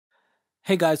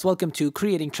Hey guys, welcome to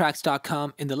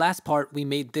creatingtracks.com. In the last part, we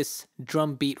made this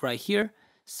drum beat right here.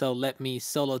 So let me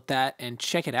solo that and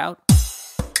check it out.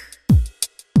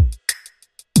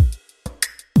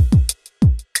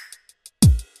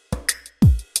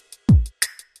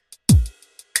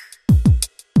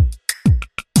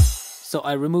 So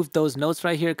I removed those notes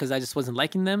right here because I just wasn't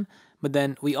liking them. But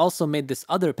then we also made this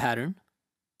other pattern.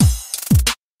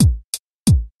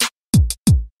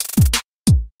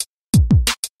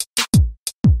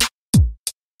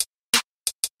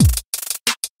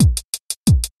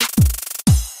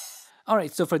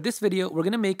 Alright, so for this video, we're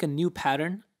going to make a new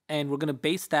pattern and we're going to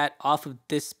base that off of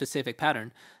this specific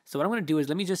pattern. So what I'm going to do is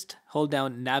let me just hold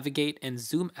down navigate and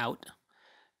zoom out.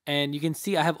 And you can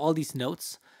see I have all these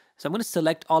notes. So I'm going to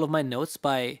select all of my notes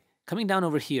by coming down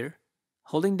over here,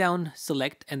 holding down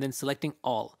select and then selecting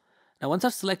all. Now once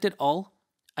I've selected all,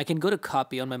 I can go to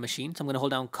copy on my machine. So I'm going to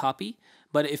hold down copy.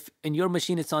 But if in your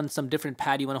machine it's on some different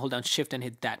pad, you want to hold down shift and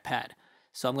hit that pad.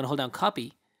 So I'm going to hold down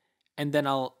copy and then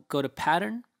I'll go to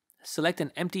pattern, select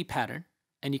an empty pattern.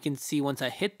 And you can see once I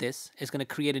hit this, it's going to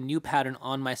create a new pattern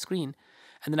on my screen.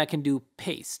 And then I can do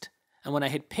paste. And when I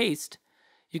hit paste,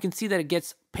 you can see that it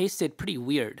gets pasted pretty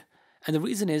weird. And the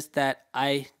reason is that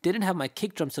I didn't have my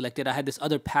kick drum selected. I had this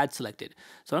other pad selected.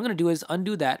 So what I'm going to do is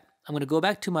undo that. I'm going to go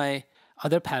back to my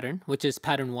other pattern, which is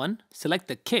pattern 1, select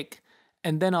the kick,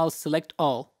 and then I'll select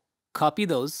all, copy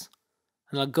those,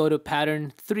 and I'll go to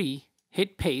pattern 3,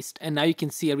 hit paste, and now you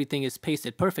can see everything is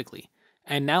pasted perfectly.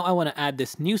 And now I want to add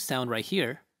this new sound right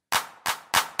here.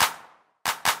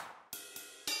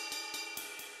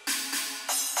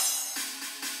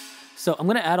 So I'm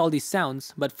going to add all these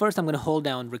sounds, but first I'm going to hold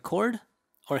down record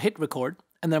or hit record,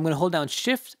 and then I'm going to hold down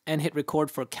shift and hit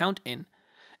record for count in.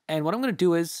 And what I'm going to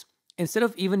do is, instead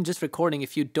of even just recording,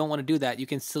 if you don't want to do that, you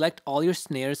can select all your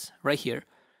snares right here,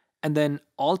 and then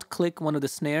alt click one of the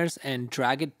snares and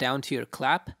drag it down to your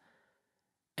clap.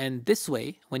 And this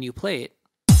way, when you play it,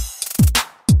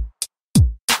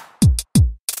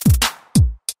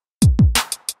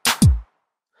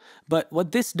 but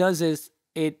what this does is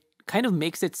it kind of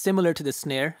makes it similar to the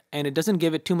snare and it doesn't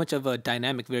give it too much of a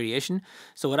dynamic variation.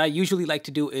 So what I usually like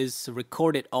to do is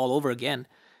record it all over again.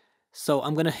 So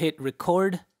I'm going to hit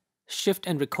record, shift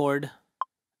and record,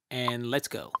 and let's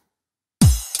go.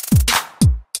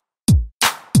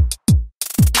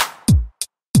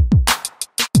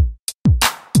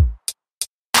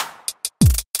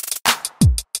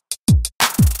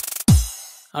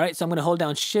 All right, so I'm going to hold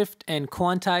down shift and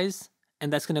quantize,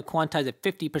 and that's going to quantize at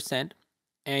 50%.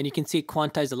 And you can see it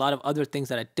quantized a lot of other things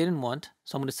that I didn't want.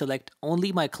 So I'm going to select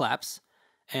only my claps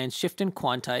and shift and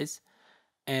quantize.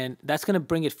 And that's going to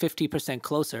bring it 50%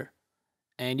 closer.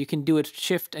 And you can do it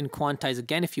shift and quantize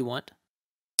again if you want.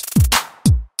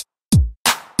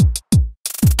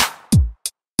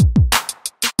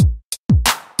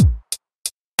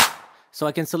 So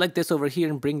I can select this over here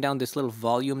and bring down this little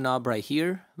volume knob right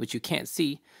here, which you can't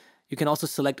see. You can also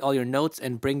select all your notes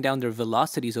and bring down their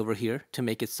velocities over here to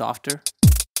make it softer.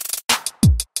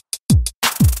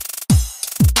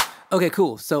 Okay,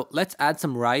 cool. So let's add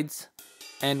some rides.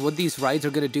 And what these rides are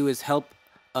going to do is help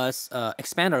us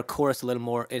expand our chorus a little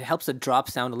more. It helps the drop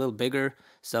sound a little bigger.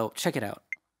 So check it out.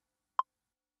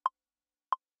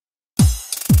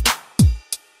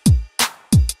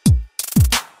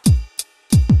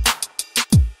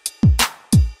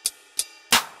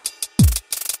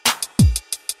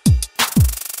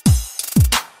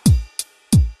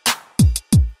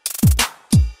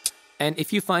 And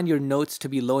if you find your notes to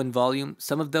be low in volume,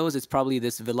 some of those, it's probably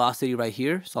this velocity right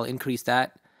here. So I'll increase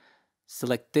that,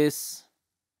 select this,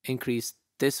 increase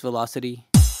this velocity.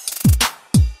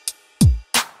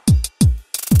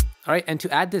 All right, and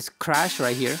to add this crash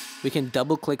right here, we can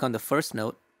double click on the first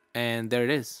note, and there it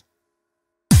is.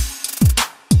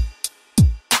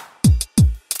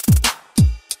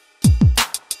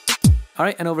 All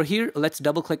right, and over here, let's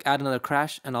double click add another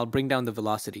crash, and I'll bring down the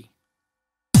velocity.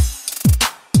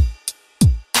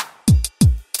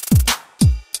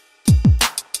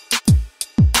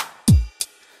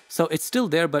 So it's still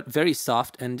there, but very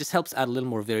soft and just helps add a little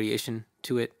more variation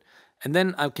to it. And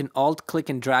then I can alt click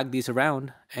and drag these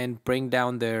around and bring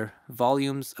down their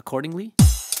volumes accordingly.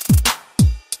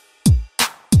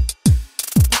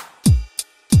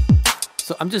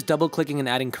 So I'm just double clicking and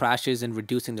adding crashes and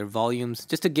reducing their volumes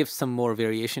just to give some more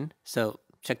variation. So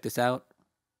check this out.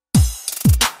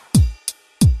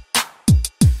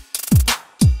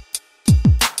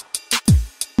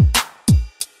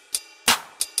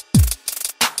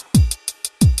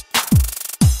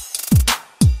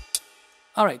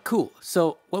 All right, cool.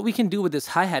 So what we can do with this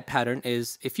hi-hat pattern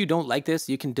is if you don't like this,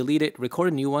 you can delete it,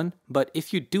 record a new one. But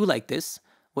if you do like this,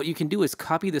 what you can do is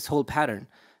copy this whole pattern.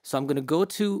 So I'm going to go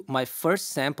to my first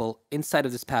sample inside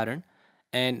of this pattern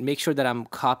and make sure that I'm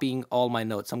copying all my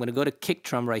notes. I'm going to go to kick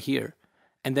drum right here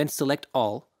and then select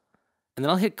all. And then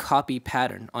I'll hit copy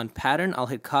pattern. On pattern, I'll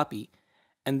hit copy.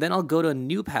 And then I'll go to a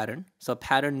new pattern. So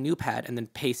pattern, new pad, and then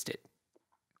paste it.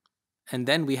 And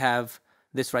then we have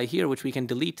this right here, which we can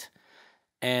delete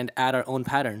and add our own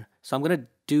pattern. So I'm going to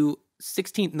do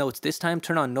 16th notes this time,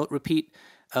 turn on note repeat.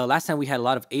 Last time we had a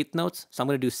lot of 8th notes, so I'm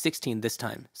going to do 16 this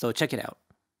time. So check it out.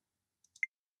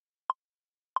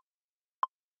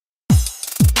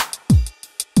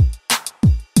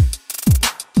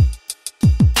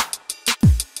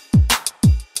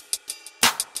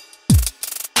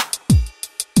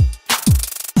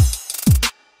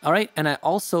 All right, and I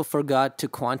also forgot to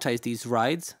quantize these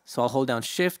rides. So I'll hold down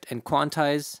shift and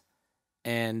quantize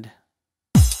and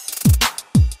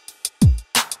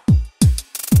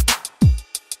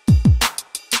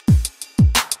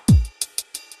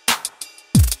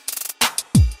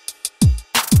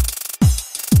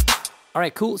all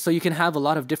right, cool. So you can have a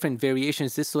lot of different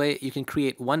variations this way. You can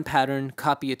create one pattern,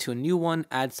 copy it to a new one,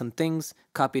 add some things,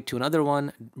 copy it to another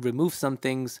one, remove some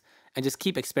things, and just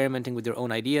keep experimenting with your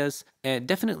own ideas. And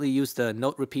definitely use the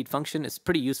note repeat function. It's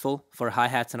pretty useful for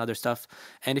hi-hats and other stuff.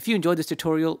 And if you enjoyed this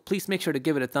tutorial, please make sure to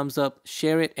give it a thumbs up,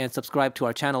 share it, and subscribe to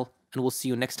our channel. And we'll see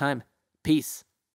you next time. Peace.